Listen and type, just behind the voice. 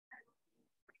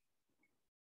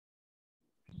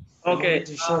Okay,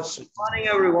 good morning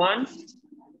everyone.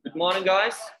 Good morning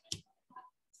guys.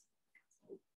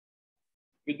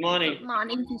 Good morning. Good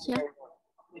morning, teacher.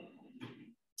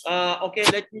 Okay,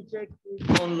 let me check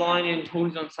who's online and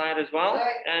who's on site as well.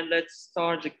 And let's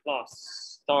start the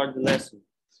class, start the lesson.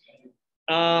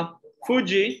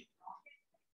 Fuji.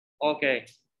 Okay.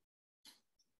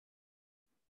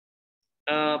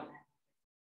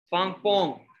 Pang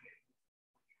Pong.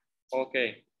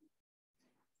 Okay.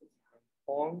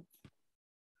 Pong.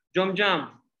 Jom Jam.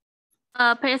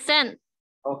 Present.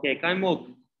 Okay,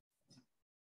 Kaimuk.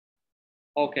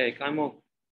 Okay, Kaimuk.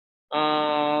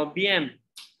 BM.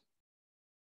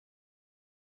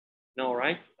 No,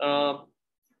 right?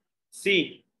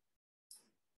 C.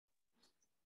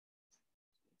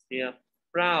 Yeah.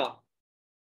 Proud.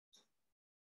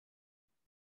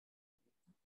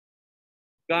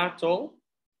 Gartle.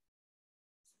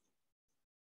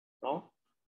 No.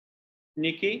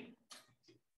 Nikki.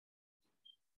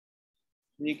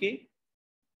 Nikki.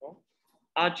 No.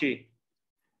 Archie.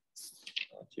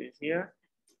 Archie is here.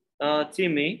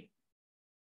 Timmy.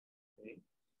 Okay.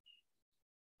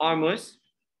 Armus.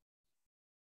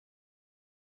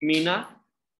 Mina.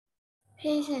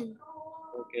 Present.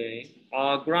 Okay.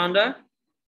 Granda.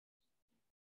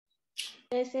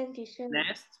 Present, teacher.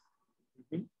 Nest.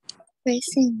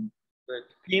 Present. Good.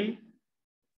 Kim.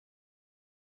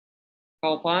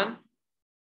 Kaupan.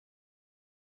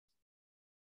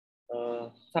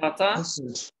 Tata.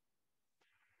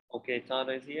 Okay,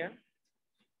 Tata is here.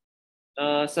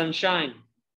 Sunshine.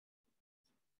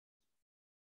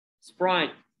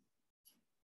 Sprite.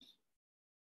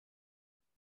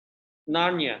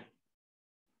 Narnia.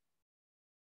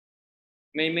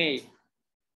 Mei Mei.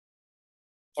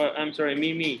 Oh, I'm sorry,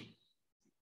 Mimi.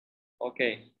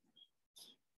 Okay.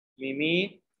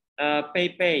 Mimi. Pei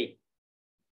Pei.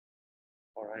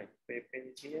 All right, Pei Pei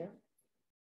is here.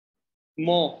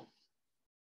 Mo.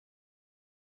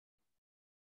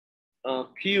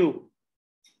 Q.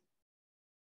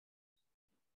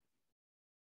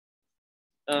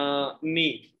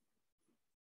 Me.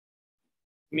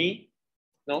 Me?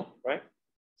 No, right?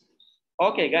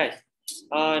 Okay, guys.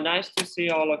 Nice to see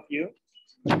all of you.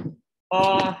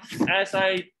 As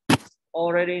I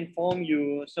already informed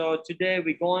you, so today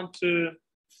we're going to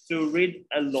read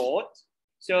a lot.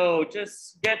 So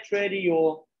just get ready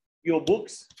your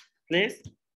books, please.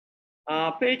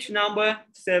 Page number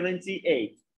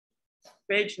 78.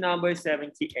 Page number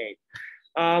 78.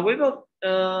 We will.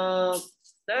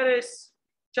 That is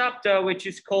chapter which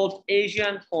is called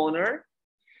Asian Corner.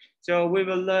 So we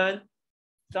will learn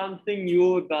something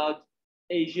new about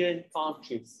Asian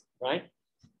countries, right?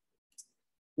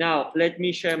 Now, let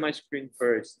me share my screen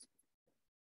first.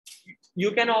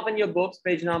 You can open your books,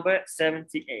 page number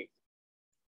 78.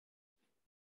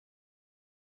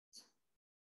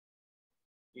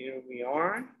 Here we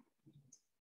are.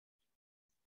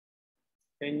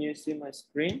 Can you see my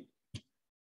screen?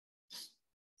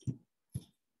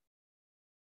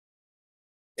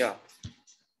 Yeah,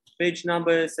 page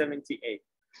number 78.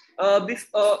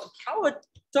 Our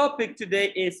topic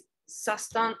today is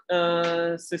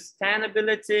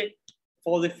sustainability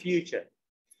for the future.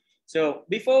 So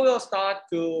before we'll start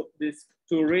to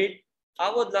read, I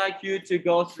would like you to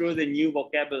go through the new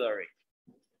vocabulary.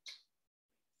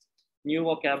 New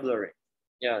vocabulary.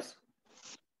 Yes.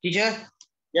 Teacher.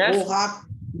 Yes.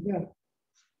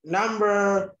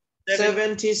 Number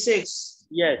 76.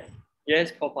 Yes.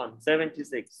 Yes, Kopan.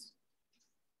 76.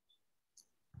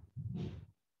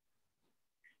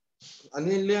 อัน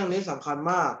นี้เรื่องนี้สำคัญ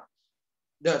มาก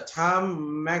The time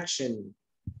machine.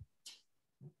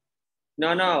 No.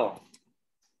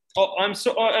 Oh, I'm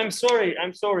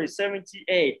sorry.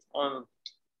 78.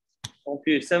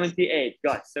 Confused. 78.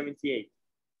 Got 78.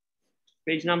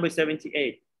 Page number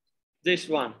 78. This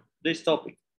one. This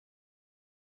topic.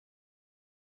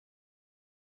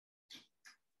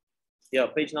 Yeah,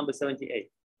 page number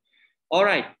 78. All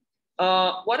right.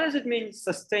 What does it mean,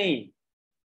 sustain?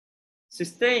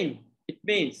 Sustain, it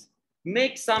means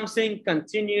make something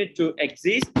continue to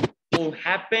exist or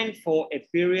happen for a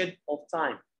period of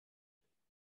time.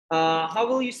 How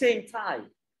will you say in Thai?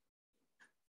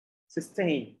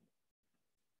 Sustain.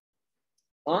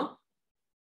 Huh?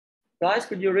 Guys,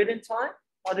 could you read in Thai?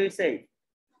 How do you say?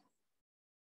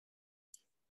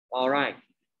 All right.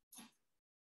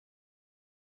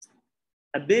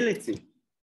 Ability.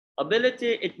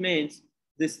 Ability, it means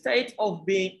the state of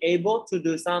being able to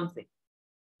do something.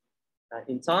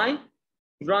 In Thai,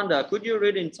 Granda, could you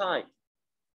read in Thai?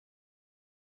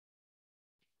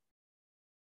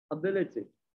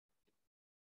 Ability.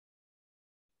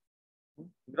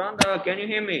 Granda, can you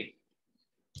hear me?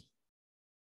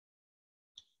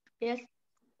 Yes.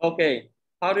 Okay.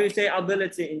 How do you say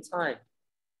ability in Thai?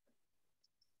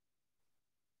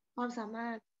 ความสามา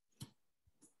รถ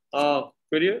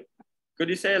Could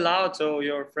you say loud so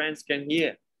your friends can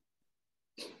hear?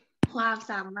 ความ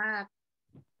สามารถ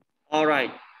All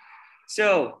right. So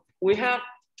we have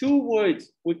two words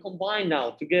we combine now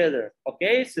together.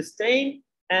 Okay, sustain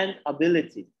and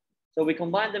ability. So we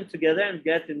combine them together and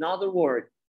get another word,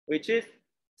 which is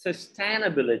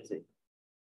sustainability.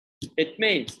 It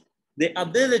means the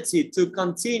ability to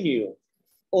continue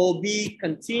or be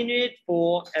continued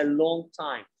for a long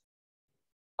time.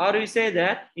 How do you say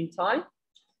that in Thai?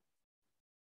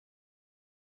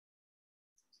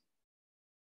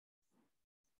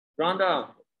 Rhonda,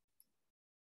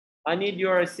 I need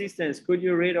your assistance. Could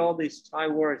you read all these Thai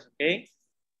words, okay?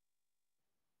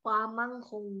 ความมั่ง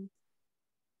คง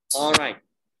All right.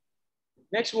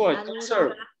 Next word,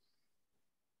 conserve.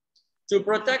 To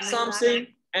protect something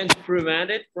and prevent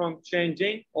it from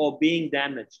changing or being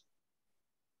damaged.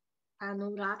 อนุ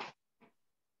รักษ์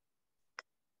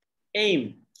Aim.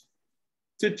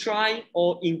 To try or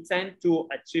intend to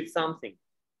achieve something.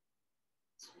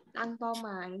 ตั้งเป้าหม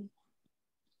าย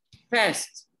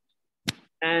Pest.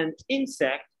 An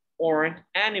insect or an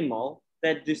animal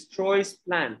that destroys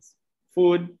plants,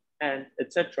 food, and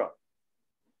etc.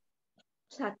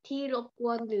 สัตว์ที่รบก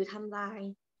วนหรือทำลาย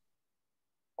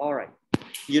All right.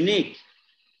 Unique.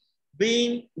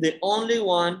 Being the only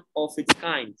one of its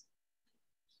kind.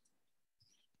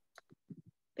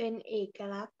 เป็นเอก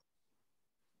ลักษณ์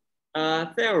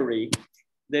Theory.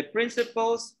 The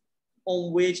principles on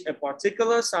which a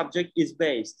particular subject is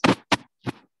based.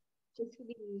 ทฤษ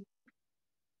ฎี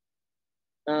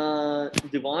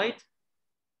Divide.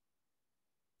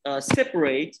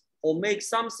 Separate or make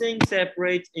something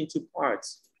separate into parts.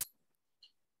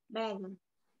 แบ่ง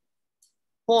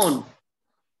Pond.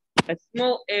 A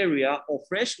small area of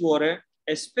fresh water,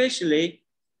 especially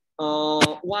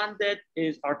one that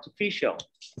is artificial.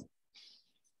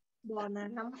 บ่อน้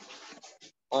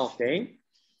ำ Okay.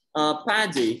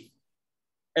 Paddy.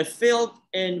 A field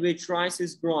in which rice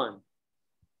is grown.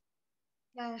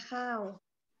 นาข้าว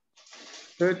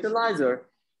Fertilizer.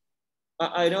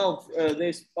 I know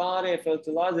this body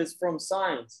fertilizer is from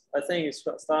science. I think it's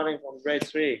starting from grade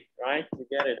 3, right? You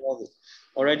get it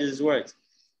already this works.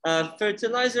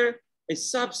 Fertilizer is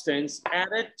substance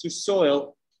added to soil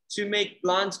to make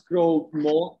plants grow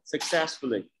more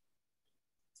successfully.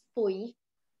 ปุ๋ย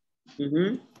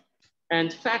And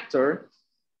factor,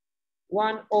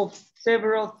 one of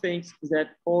several things that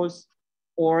cause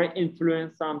or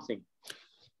influence something.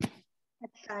 ปั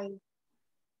จจัย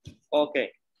Okay.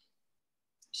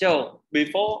 So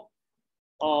before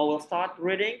we'll start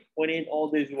reading, we need all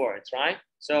these words, right?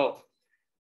 So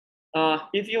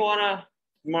if you want to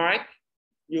mark,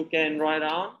 you can write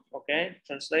down, okay,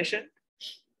 translation.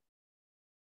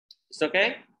 It's okay?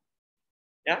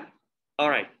 Yeah? All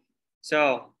right. So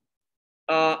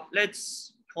let's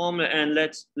come and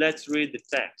let's read the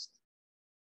text.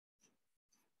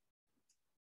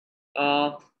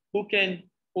 Who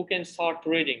can start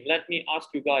reading? Let me ask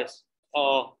you guys.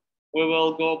 We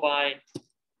will go by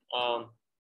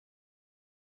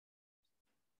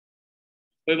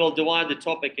we will divide the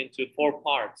topic into 4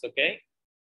 parts, okay?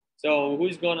 So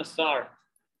who's gonna start?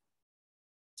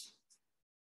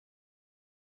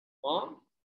 Huh?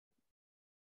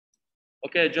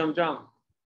 Okay, Jum. Jum,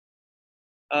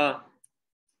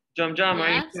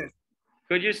 are you Yes. here?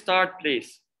 Could you start, please?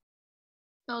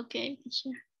 Okay,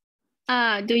 sure.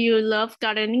 Do you love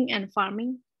gardening and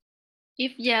farming?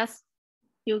 If yes,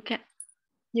 you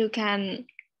can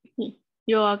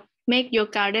make your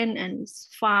garden and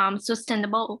farm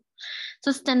sustainable.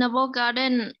 Sustainable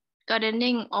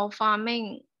gardening or farming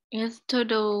is to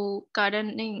do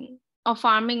gardening or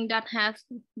farming that has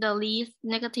the least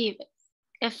negative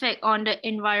effect on the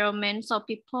environment, so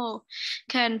people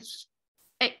can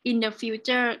in the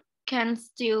future can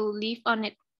still live on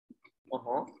it.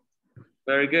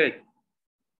 Very good.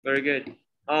 Very good.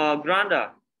 Granda,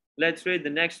 let's read the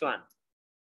next one.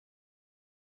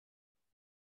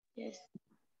 Yes.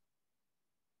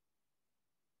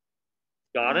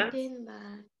 Garden?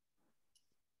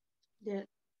 The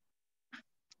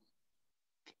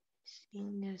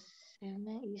in the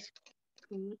summer is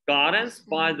good. Gardens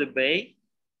by the bay?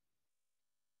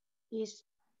 Is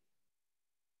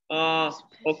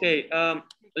okay.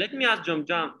 Let me ask Jum,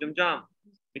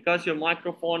 because your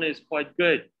microphone is quite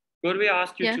good. Could we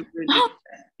ask you to read it,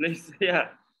 please? Yeah,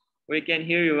 we can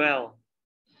hear you well.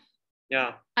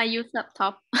 Yeah. I use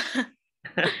laptop.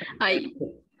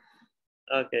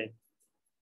 Okay.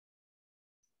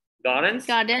 Gardens?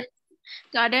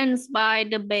 Gardens by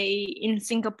the bay in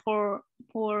Singapore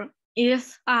Singapore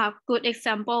is a good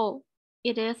example.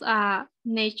 It is a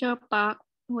nature park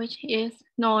which is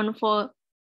known for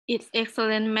its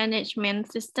excellent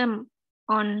management system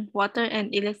on water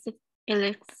and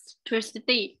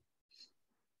electricity.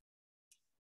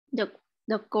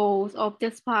 The goals of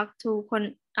this park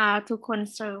are to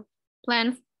conserve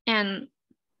plants and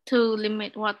to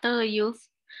limit water use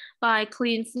by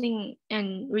cleansing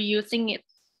and reusing it.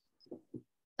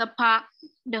 The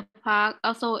park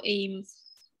also aims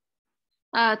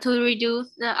to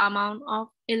reduce the amount of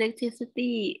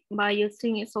electricity by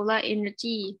using solar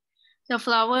energy. The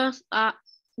flowers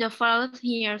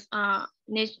here are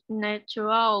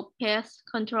natural pest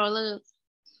controllers,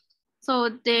 so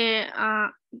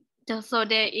there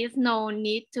is no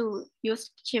need to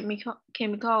use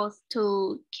chemicals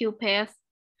to kill pests.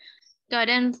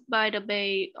 Gardens by the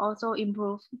bay also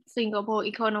improve Singapore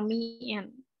economy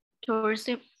and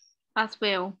tourism as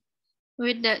well.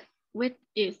 With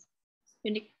its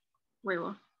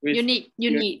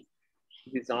unique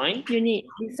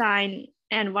design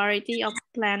and variety of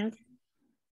plants,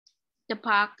 the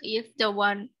park is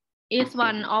one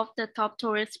of the top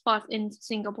tourist spots in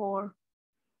Singapore.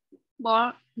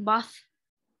 Both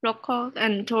locals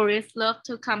and tourists love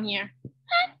to come here.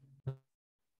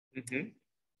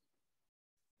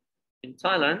 In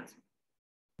Thailand?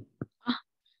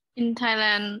 In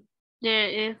Thailand, there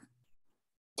is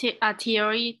a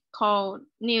theory called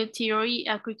New Theory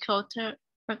Agriculture.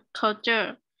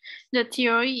 The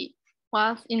theory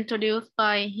was introduced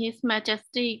by His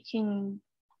Majesty King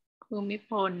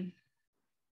Bhumibol.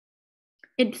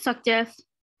 It suggests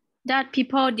that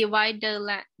people divide their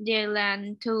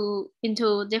land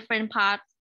into different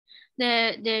parts.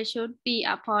 There should be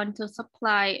a pond to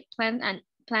supply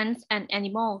plants and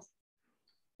animals.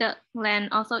 The land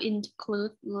also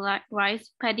includes rice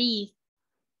paddies,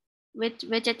 with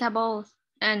vegetables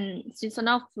and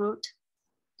seasonal fruit.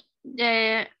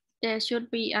 There should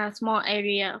be a small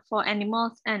area for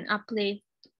animals and a place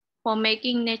for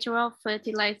making natural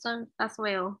fertilizer as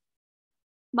well.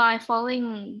 By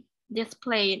following this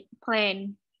plan,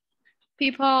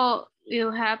 people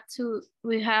will have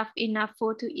enough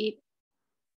food to eat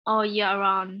all year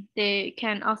round. They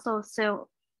can also sell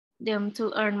them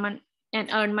to earn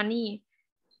money.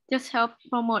 Just help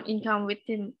promote income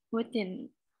within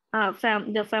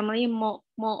the family.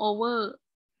 Moreover,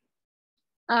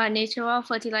 natural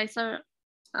fertilizer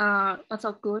are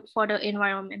also good for the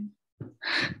environment.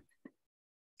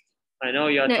 I know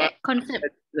you're the concept.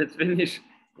 Let's finish.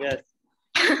 Yes.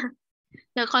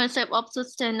 The concept of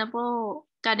sustainable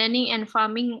gardening and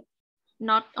farming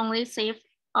not only save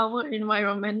our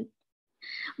environment,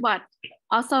 but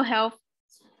also help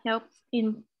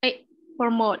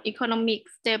promote economic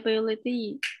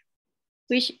stability,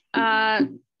 which are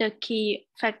the key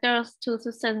factors to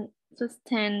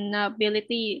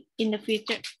sustainability in the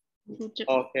future.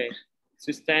 Okay,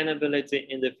 sustainability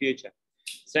in the future.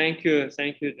 Thank you,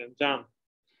 Jam.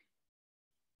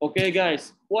 Okay,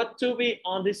 guys, what do we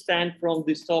understand from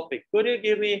this topic? Could you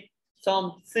give me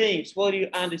some things? What do you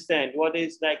understand? What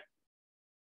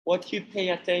you pay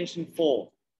attention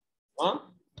for? Huh?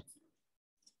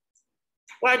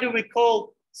 Why do we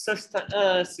call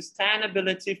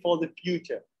sustainability for the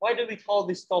future? Why do we call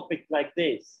this topic like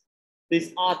this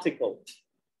article?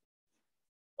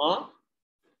 Huh?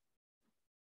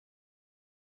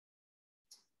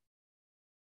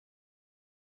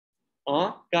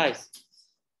 Guys,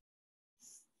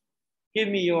 give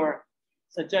me your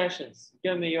suggestions.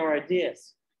 Give me your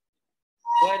ideas.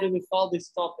 Why do we call this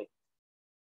topic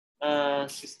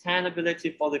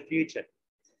sustainability for the future?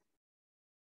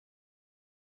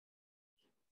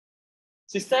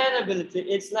 Sustainability,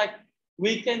 it's like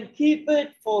we can keep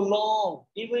it for long.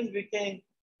 Even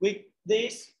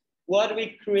what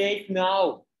we create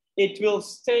now, it will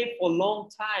stay for a long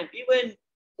time. Even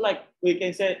like we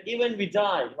can say, even we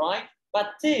die, right?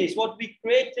 But this, what we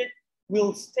created,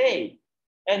 will stay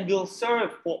and will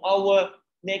serve for our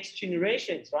next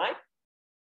generations, right?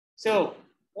 So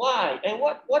why? And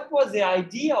what was the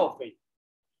idea of it?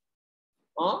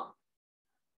 Huh?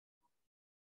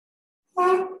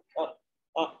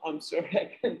 I'm sorry, I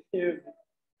can't hear.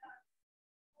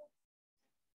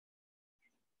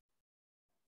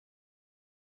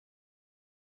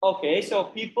 Okay, so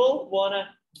people want to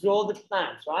grow the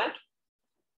plants, right?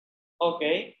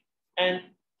 Okay, and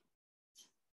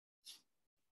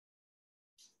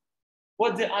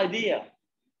what's the idea?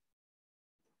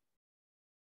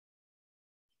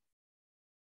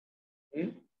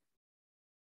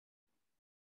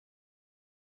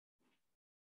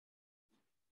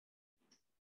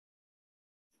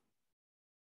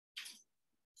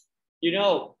 You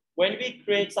know, when we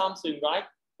create something, right?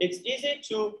 It's easy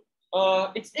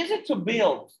to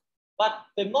build, but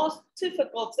the most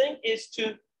difficult thing is to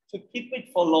keep it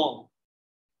for long.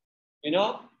 You know,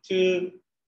 to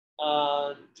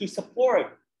support.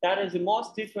 That is the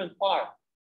most different part.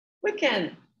 We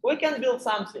can build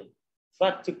something,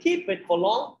 but to keep it for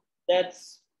long,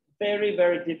 that's very,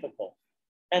 very difficult.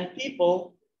 And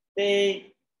people,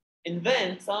 they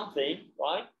invent something,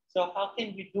 right? So how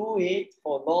can we do it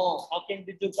for long? How can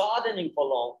we do gardening for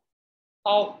long?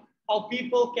 How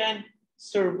people can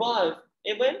survive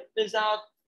even without,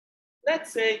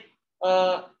 let's say,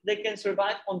 they can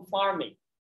survive on farming,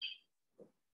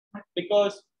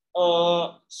 because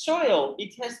soil,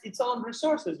 it has its own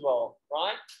resource as well,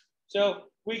 right?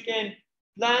 So we can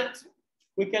plant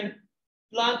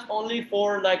only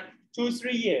for like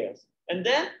 2-3 years, and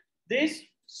then this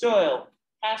soil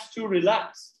has to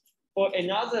relax for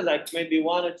another like maybe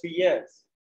 1 or 2 years.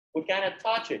 We cannot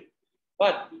touch it,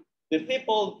 but the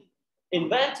people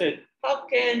invented how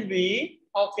can we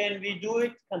do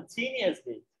it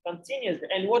continuously,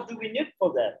 and what do we need for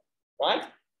that, right?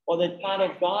 For that kind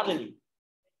of gardening.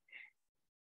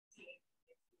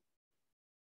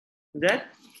 That?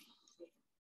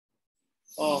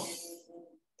 Oh,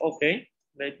 okay.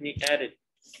 Let me add it.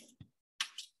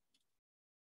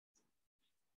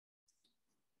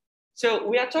 So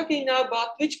we are talking now about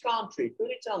which country? Could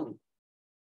you tell me?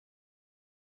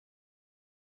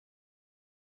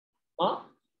 Huh?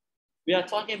 We are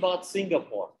talking about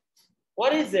Singapore.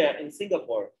 What is there in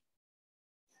Singapore?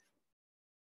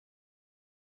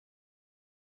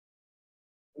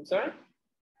 I'm sorry?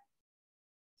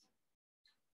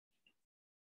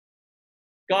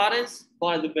 Gardens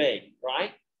by the Bay,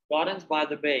 right? Gardens by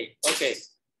the Bay. Okay. Is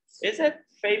it a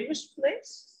famous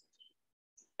place?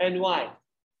 And why?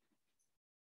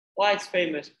 Why it's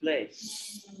famous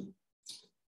place?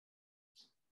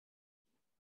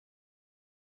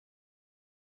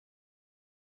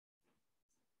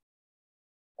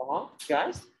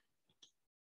 Guys?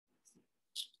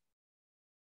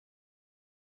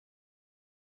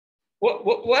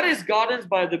 What is Gardens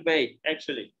by the Bay,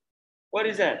 actually? What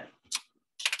is that?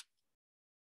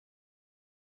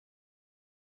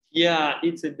 Yeah,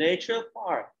 it's a nature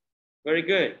park. Very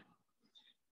good.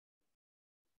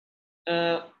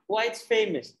 Why it's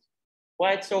famous?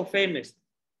 Why it's so famous?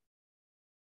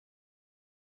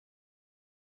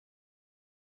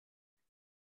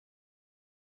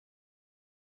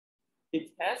 It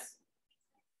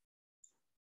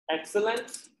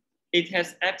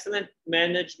has excellent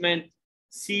management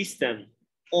system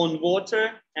on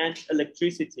water and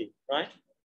electricity, right?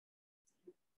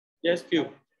 Yes, Q.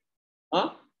 Huh?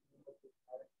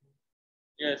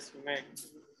 Yes, you may.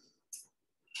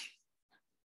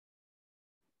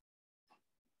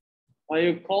 Are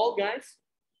you cold, guys?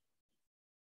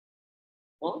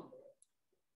 Huh?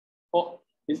 Oh,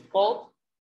 is it cold?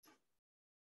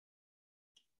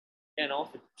 Can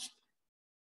off it.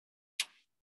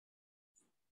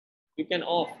 You can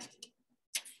off.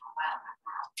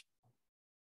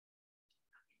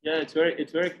 Yeah, it's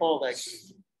very cold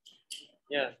actually.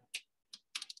 Yeah.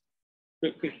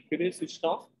 Could you switch it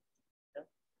off? Yeah.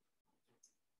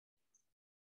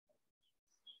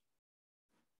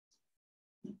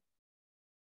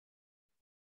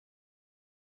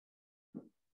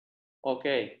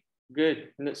 Okay, good.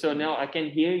 So now I can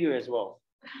hear you as well,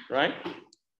 right?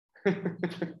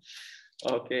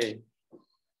 Okay.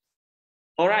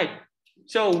 All right.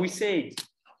 So we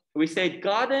said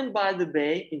Garden by the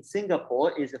Bay in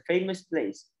Singapore is a famous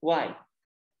place. Why?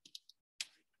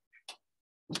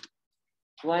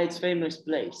 Why it's famous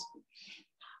place?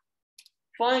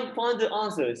 Find the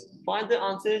answers. Find the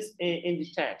answers in the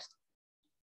text.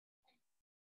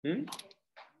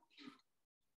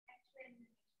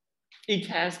 It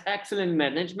has excellent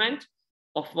management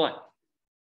of what?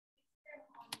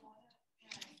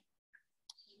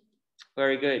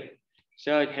 Very good.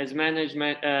 So it has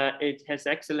management. It has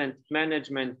excellent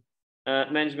management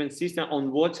system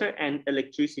on water and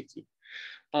electricity.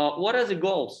 What are the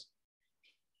goals?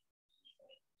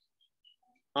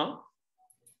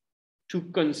 To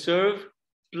conserve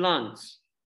plants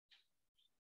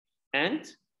and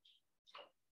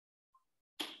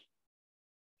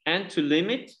to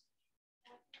limit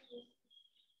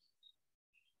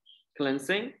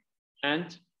cleansing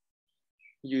and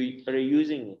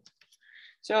reusing it.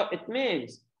 So it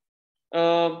means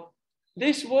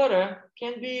this water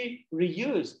can be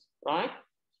reused, right?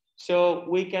 So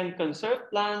we can conserve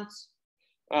plants.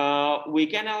 We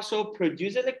can also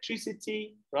produce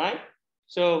electricity, right?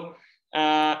 So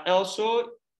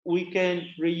also we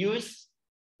can reuse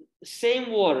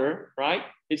same water, right?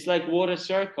 It's like water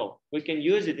circle. We can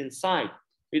use it inside.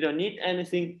 We don't need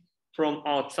anything from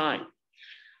outside.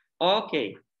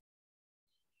 Okay.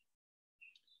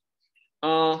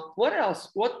 What else?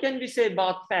 What can we say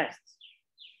about pests?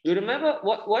 You remember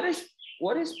what is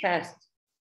pest?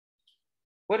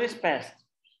 What is pest?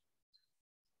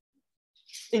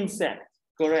 Insect,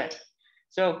 correct.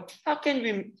 So how can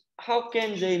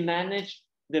they manage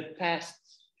the pests?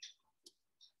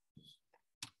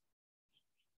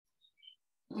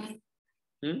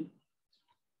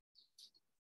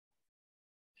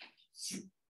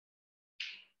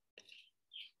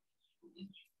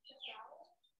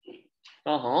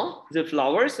 The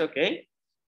flowers, okay.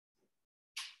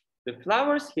 The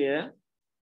flowers here.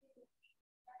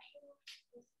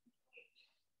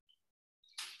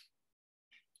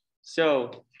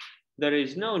 So there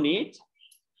is no need.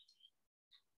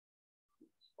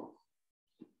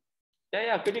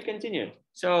 Yeah, could you continue?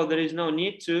 So there is no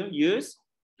need to use.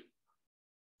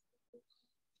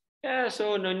 Yeah,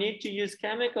 so no need to use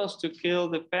chemicals to kill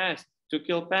the pest, to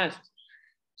kill pests.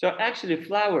 So actually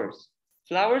flowers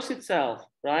itself,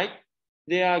 right?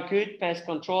 They are good pest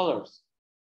controllers.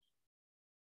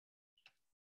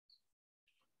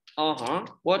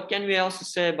 What can we also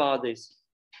say about this?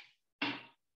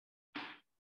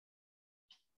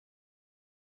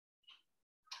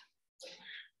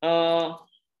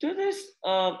 Do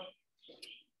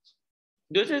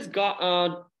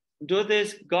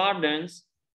these gardens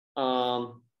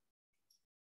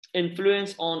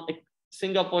influence on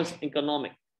Singapore's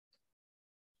economic?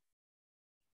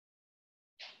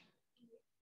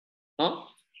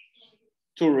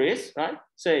 Tourists, right?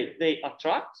 Say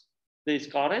these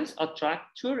gardens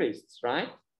attract tourists, right?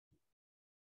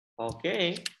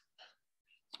 Okay.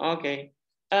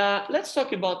 Let's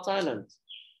talk about Thailand.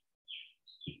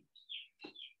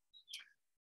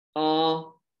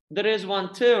 There is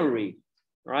one theory,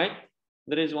 right?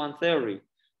 There is one theory,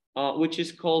 which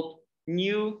is called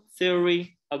New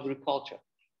Theory Agriculture.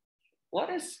 What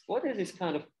is this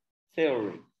kind of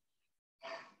theory?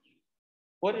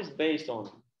 What is based on?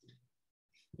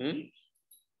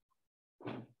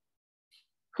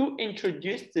 Who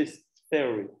introduced this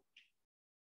theory?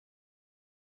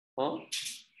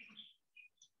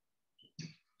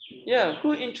 Yeah,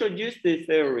 who introduced this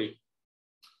theory?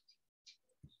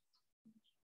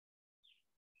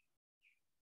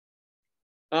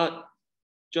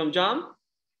 Jom,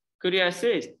 could you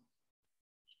assist?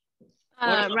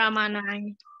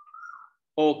 Ramanai.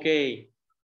 Okay,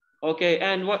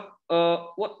 and what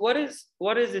is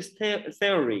this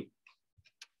theory?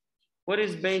 What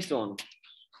is based on?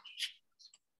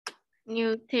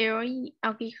 New Theory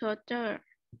Agriculture.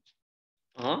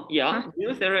 Yeah,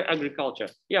 New Theory Agriculture.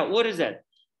 Yeah, what is that?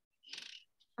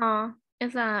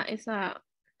 It's a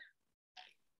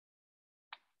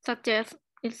suggests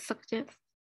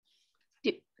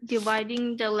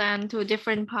dividing the land to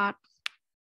different parts.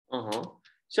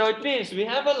 So it means we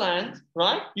have a land,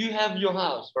 right? You have your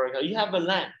house, for example, you have a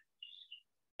land.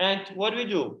 And what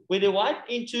do? We divide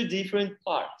into different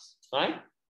parts, right?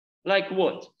 Like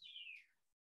what?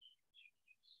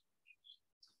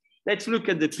 Let's look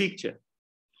at the picture.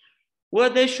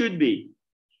 What there should be?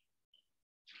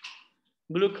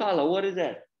 Blue color, what is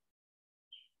that?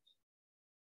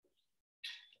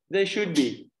 There should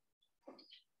be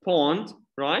pond,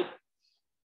 right?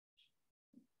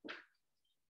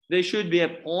 There should be a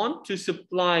pond to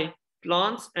supply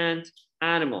plants and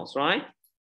animals, right?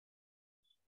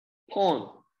 Pond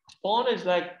is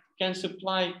like can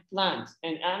supply plants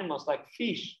and animals like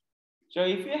fish. So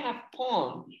if you have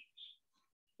pond,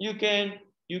 you can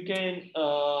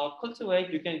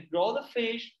cultivate, you can grow the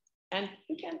fish, and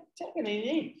you can take it and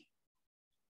eat.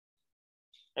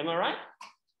 Am I right?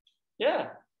 Yeah,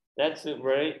 that's a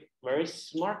very, very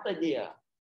smart idea.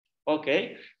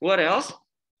 Okay, what else?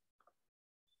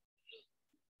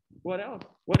 What else?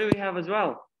 What do we have as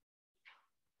well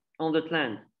on the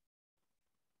land?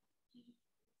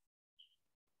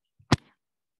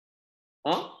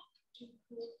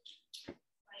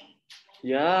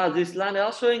 Yeah, this land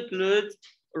also includes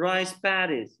rice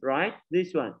paddies, right?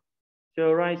 This one.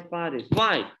 So rice paddies.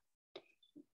 Why?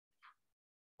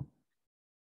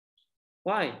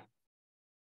 Why?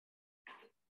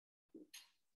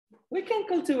 We can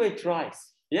cultivate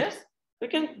rice. Yes, we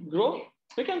can grow.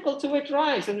 We can cultivate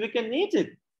rice and we can eat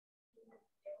it.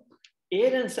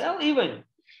 Eat and sell even.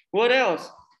 What else?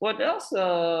 What else?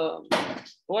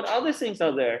 What other things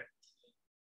are there?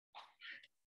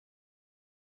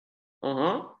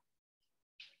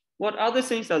 What other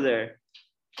things are there?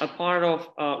 A part of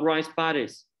rice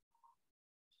paddies.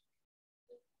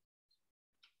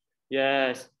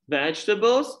 Yes,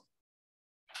 vegetables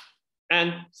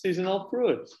and seasonal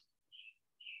fruits.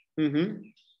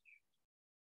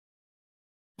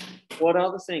 What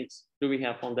other things do we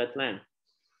have on that land?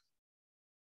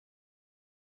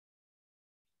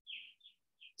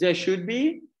 There should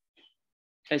be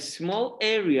a small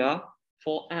area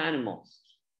for animals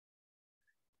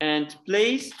and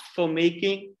place for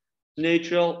making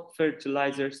natural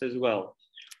fertilizers as well.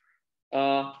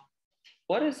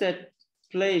 What is that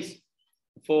place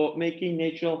for making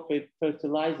natural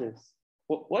fertilizers?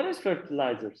 What is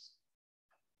fertilizers?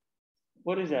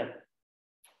 What is that?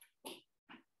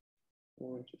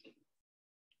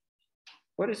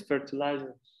 What is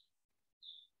fertilizer?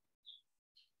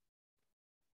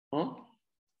 Huh?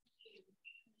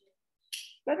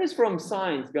 That is from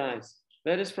science, guys.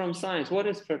 That is from science. What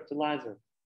is fertilizer?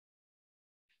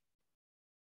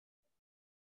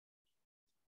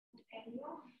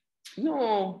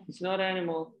 No, it's not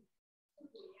animal.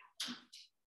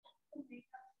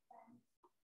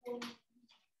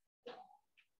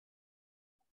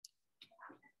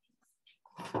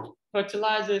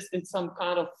 Fertilizers is some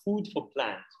kind of food for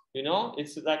plant, you know,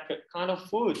 it's like a kind of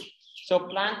food. So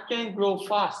plant can grow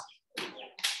fast.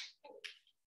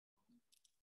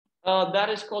 That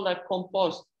is called like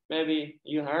compost. Maybe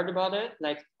you heard about it,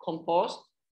 like compost.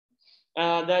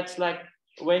 That's like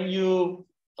when you,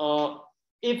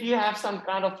 if you have some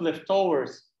kind of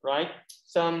leftovers, right?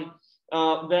 Some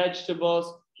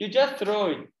vegetables, you just throw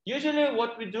it. Usually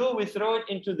what we do, we throw it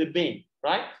into the bin,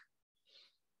 right?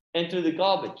 Into the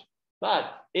garbage.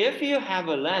 But if you have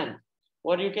a land,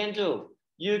 what you can do,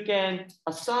 you can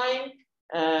assign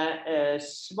a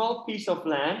small piece of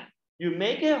land, you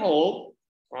make a hole,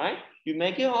 right? You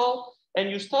make a hole and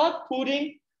you start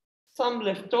putting some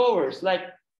leftovers like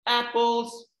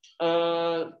apples,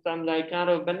 some like kind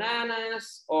of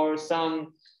bananas or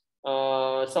some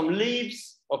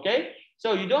leaves, okay?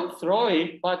 So you don't throw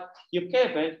it, but you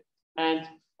keep it. And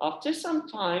after some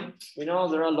time, you know,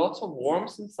 there are lots of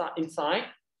worms inside.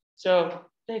 So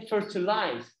they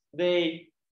fertilize, they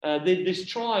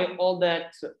destroy all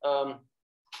that,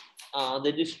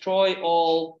 they destroy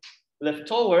all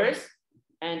leftovers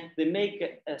and they make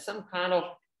some kind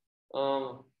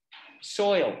of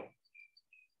soil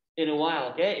in a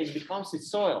while, okay? It becomes the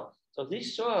soil. So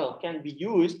this soil can be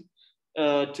used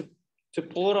to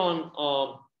put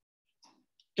on,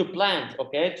 to plant,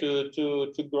 okay?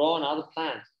 To grow another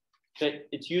plant. So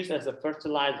it's used as a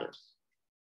fertilizer.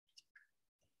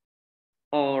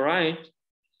 All right.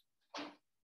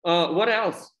 What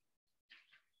else?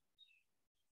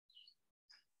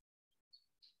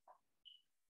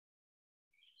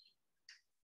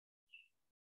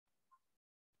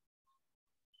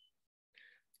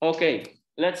 Okay,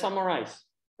 let's summarize,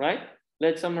 right?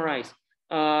 Let's summarize.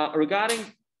 Regarding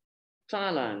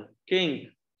Thailand,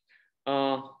 King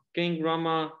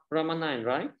Rama IX,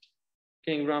 right?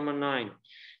 King Rama IX.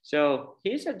 So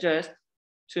he suggests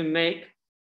to make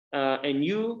a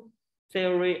new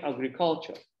theory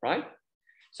agriculture, right?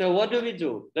 So what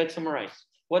do? Let's summarize.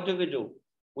 What do?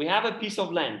 We have a piece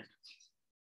of land.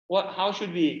 How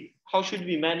should we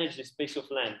manage this piece of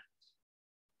land?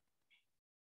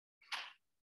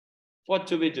 What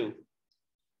do?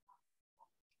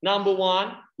 Number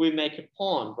one, we make a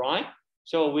pond, right?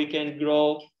 So we can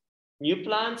grow new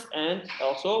plants and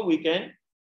also we can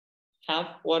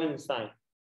have what inside?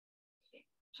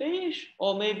 Fish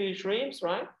or maybe shrimps,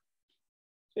 right?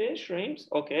 Fish, shrimps,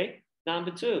 okay.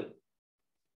 Number two,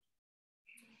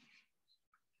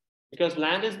 because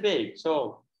land is big,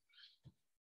 so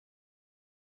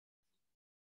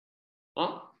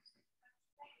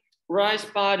rice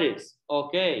paddies,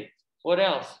 okay. What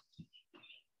else?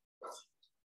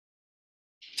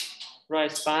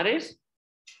 Rice paddies.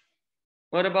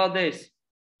 What about this?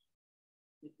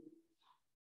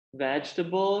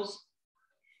 Vegetables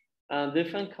and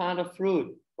different kind of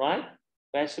fruit, right?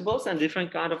 Vegetables and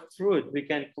different kind of fruit we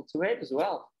can cultivate as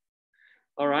well.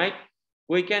 All right.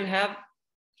 We can have,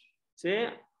 say,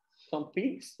 some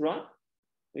pigs, right?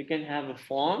 We can have a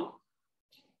farm.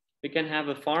 We can have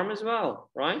a farm as well,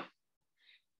 right?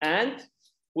 And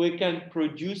we can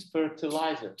produce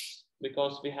fertilizers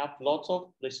because we have lots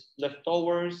of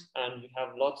leftovers and we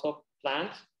have lots of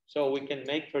plants, so we can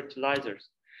make fertilizers.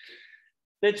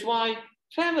 That's why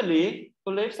family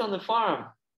who lives on the farm,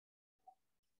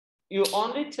 you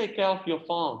only take care of your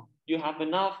farm. You have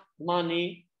enough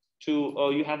money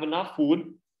to, you have enough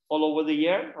food all over the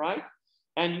year, right?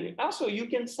 And also you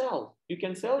can sell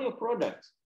your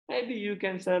products. Maybe you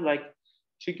can sell like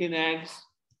chicken eggs,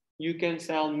 you can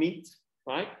sell meat,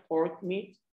 right? Pork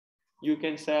meat. You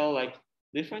can sell like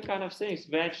different kind of things,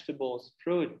 vegetables,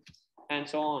 fruit, and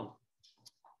so on.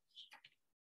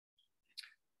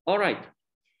 All right.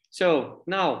 So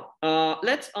now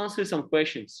let's answer some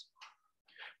questions.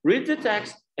 Read the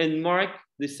text and mark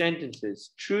the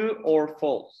sentences, true or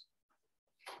false.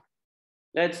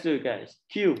 Let's do it, guys.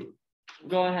 Q,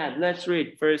 go ahead. Let's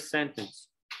read first sentence.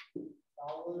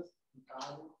 Flowers and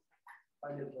gardens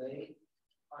by the way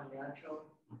are natural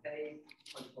pace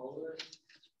controllers.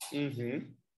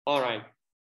 All right.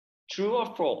 True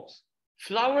or false?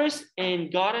 Flowers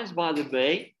and gardens by the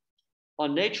bay are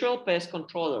natural pest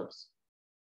controllers.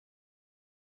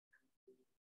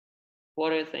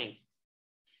 What do you think?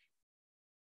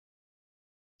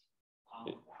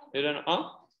 You don't know? Huh?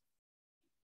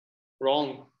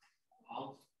 Wrong.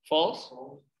 False?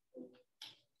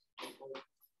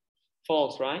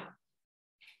 False, right?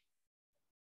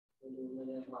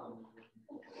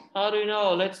 How do you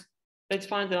know? Let's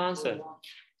find the answer.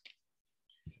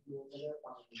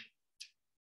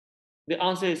 The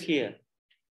answer is here.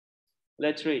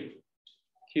 Let's read.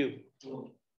 Q.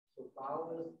 So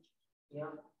flowers, yeah,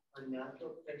 are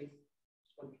natural pace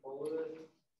controllers,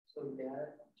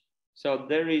 so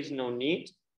there is no need.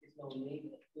 There's no need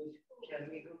to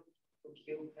chemical to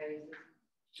kill pests.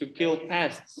 To kill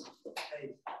pests.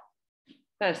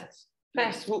 Pests.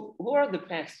 Pests. Who are the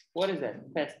pests? What is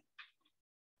that? Pest.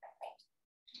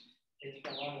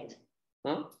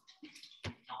 Huh?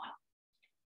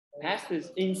 Pest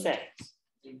is insects.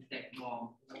 Insect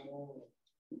bomb.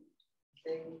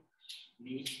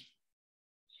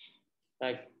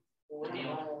 Like,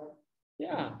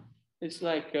 yeah, it's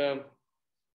like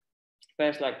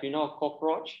pests, like, you know,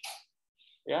 cockroach.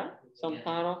 Yeah, some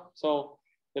kind of. So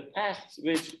the pests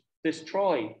which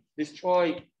destroy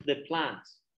the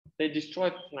plants. They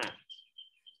destroy plants.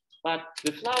 But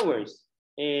the flowers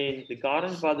in the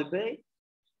gardens by the bay,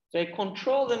 they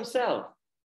control themselves.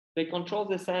 They control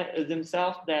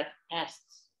themselves that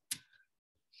pests.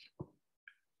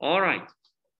 All right.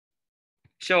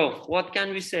 So what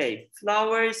can we say?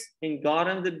 Flowers in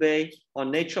garden the bay are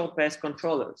natural pest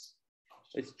controllers.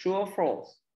 It's true or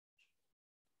false?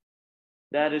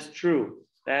 That is true.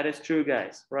 That is true,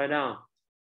 guys. Write down.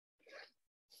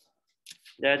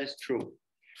 That is true.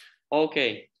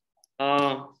 Okay.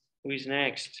 Who is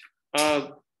next?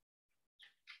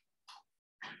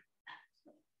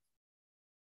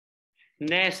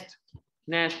 Nest,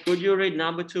 could you read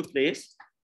number 2, please?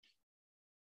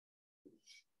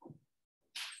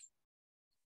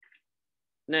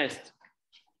 Nest.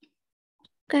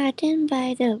 Garden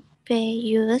by the bay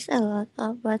use a lot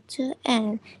of water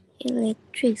and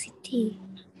electricity.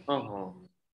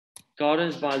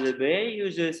 Gardens by the bay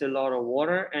uses a lot of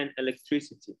water and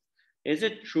electricity. Is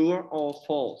it true or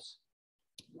false?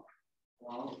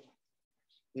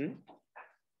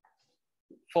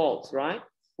 False, right?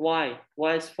 Why?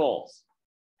 Why is false?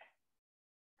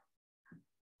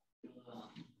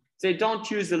 They don't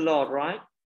use a lot, right?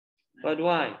 But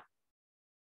why?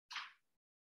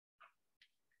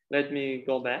 Let me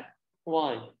go back.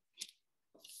 Why?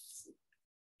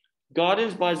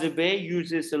 Gardens by the bay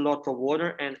uses a lot of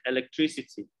water and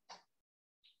electricity.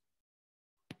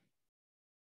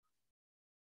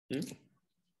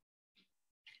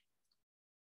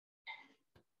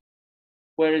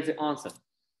 Where is the answer?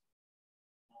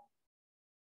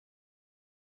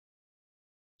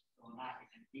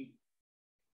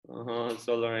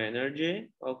 Solar energy.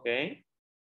 Okay.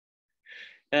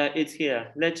 It's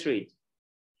here. Let's read.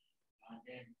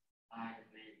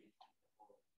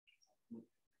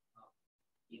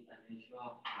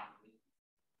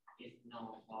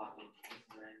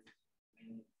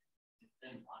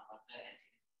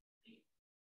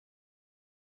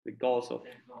 The goals of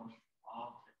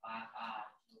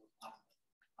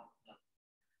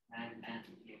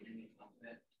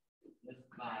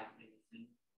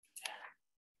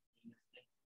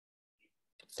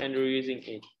and reusing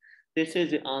it. This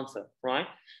is the answer, right?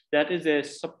 That is a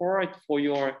support for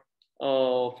your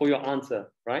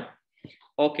answer, right?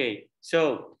 Okay,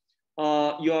 so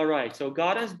you are right. So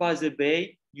gardens by the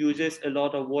bay uses a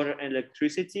lot of water and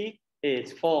electricity.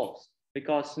 It's false,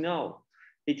 because no,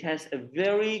 it has a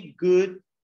very good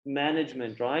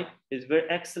management, right? It's very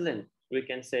excellent, we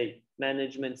can say,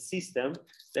 management system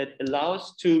that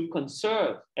allows to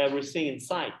conserve everything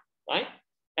inside, right?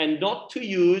 And not to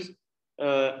use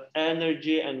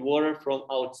energy and water from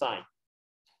outside.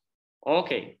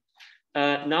 Okay,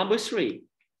 number 3.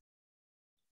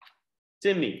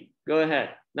 Timmy, go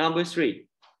ahead. Number 3.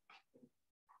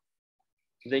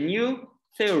 The new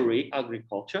theory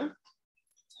agriculture.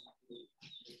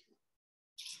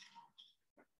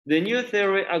 The new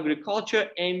theory agriculture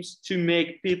aims to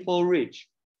make people rich.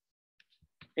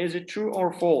 Is it true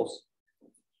or false?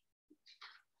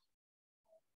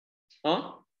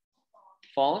 Huh?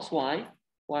 False. Why?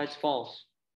 Why it's false?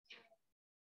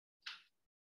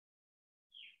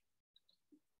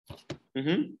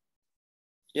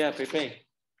 Yeah, Pepe.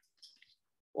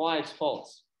 Why it's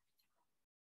false?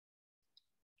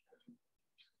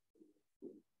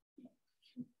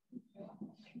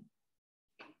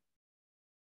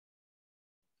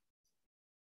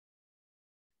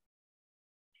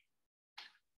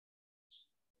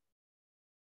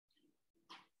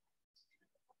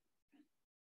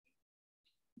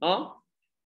 Huh?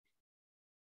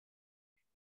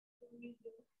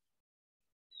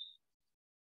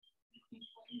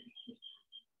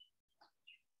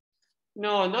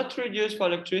 No, not reduce for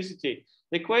electricity.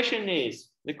 The question is,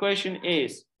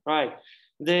 right,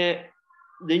 the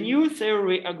new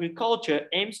theory agriculture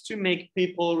aims to make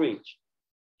people rich.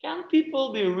 Can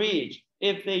people be rich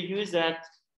if they use that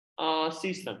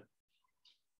system?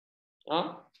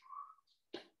 Huh?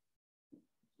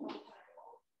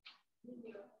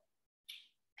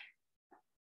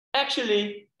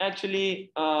 Actually,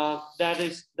 that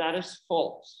is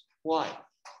false. Why?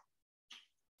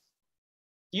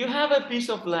 You have a piece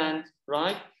of land,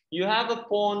 right? You have a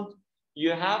pond,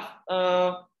 you have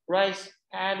rice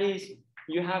paddies,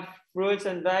 you have fruits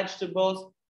and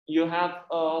vegetables, you have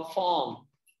a farm.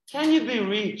 Can you be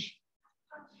rich?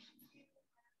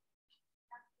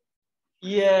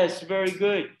 Yes, very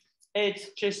good.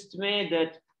 It's just made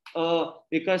that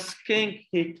because King,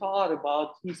 he thought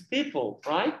about his people,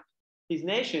 right? His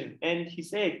nation, and he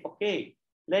said, okay,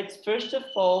 let's first of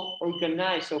all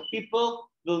organize so people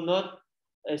will not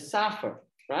suffer,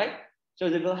 right? So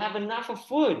they will have enough of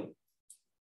food.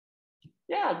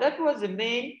 Yeah, that was the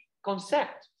main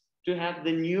concept, to have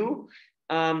the new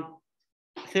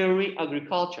theory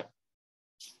agriculture.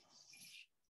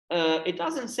 It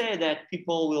doesn't say that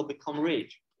people will become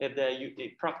rich if they're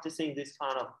practicing this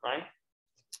kind of, right,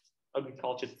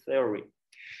 agriculture theory.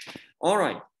 All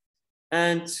right,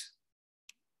 and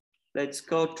let's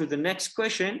go to the next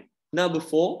question, number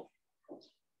 4.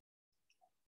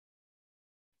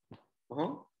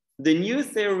 The new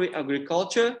theory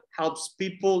agriculture helps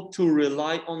people to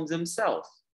rely on themselves.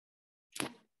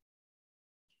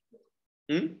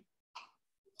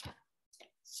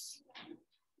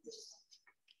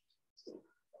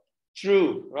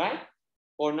 True, right?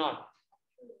 Or not?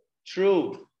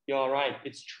 True, you're right,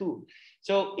 it's true.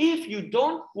 So if you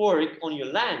don't work on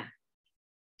your land,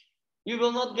 you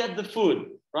will not get the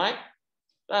food, right?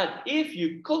 But if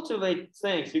you cultivate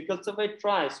things, you cultivate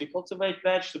rice, you cultivate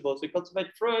vegetables, you cultivate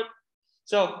fruit,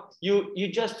 so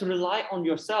you just rely on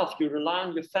yourself, you rely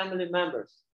on your family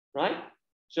members, right?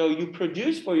 So you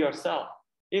produce for yourself.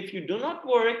 If you do not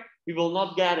work, you will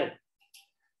not get it.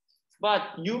 But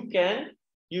you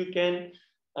can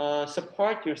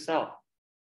support yourself.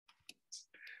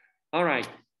 All right,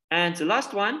 and the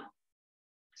last one,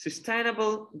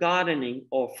 sustainable gardening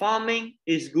or farming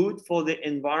is good for the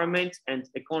environment and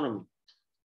economy.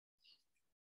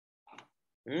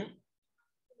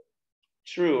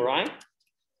 True, right?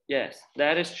 Yes,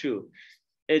 that is true.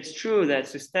 It's true that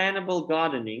sustainable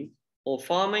gardening or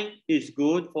farming is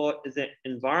good for the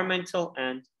environmental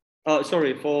and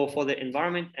for the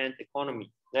environment and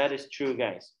economy. That is true,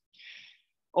 guys.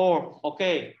 Or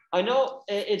okay, I know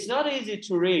it's not easy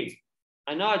to read.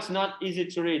 I know it's not easy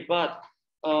to read, but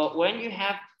when you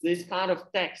have this kind of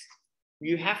text,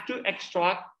 you have to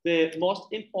extract the most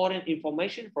important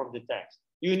information from the text.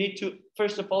 You need to,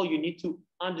 first of all, you need to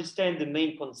understand the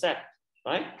main concept,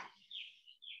 right?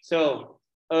 So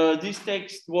this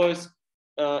text was,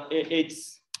 it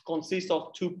consists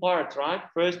of 2 parts, right?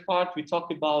 First part, we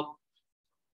talk about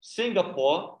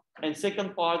Singapore, and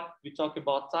second part, we talk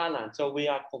about Thailand. So we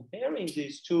are comparing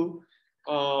these two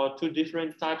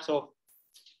different types of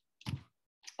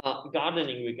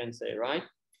gardening, we can say, right?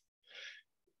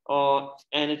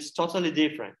 And it's totally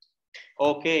different.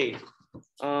 Okay,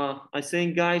 I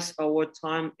think, guys, our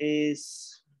time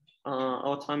is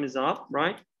up,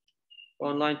 right?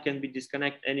 Online can be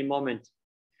disconnected any moment.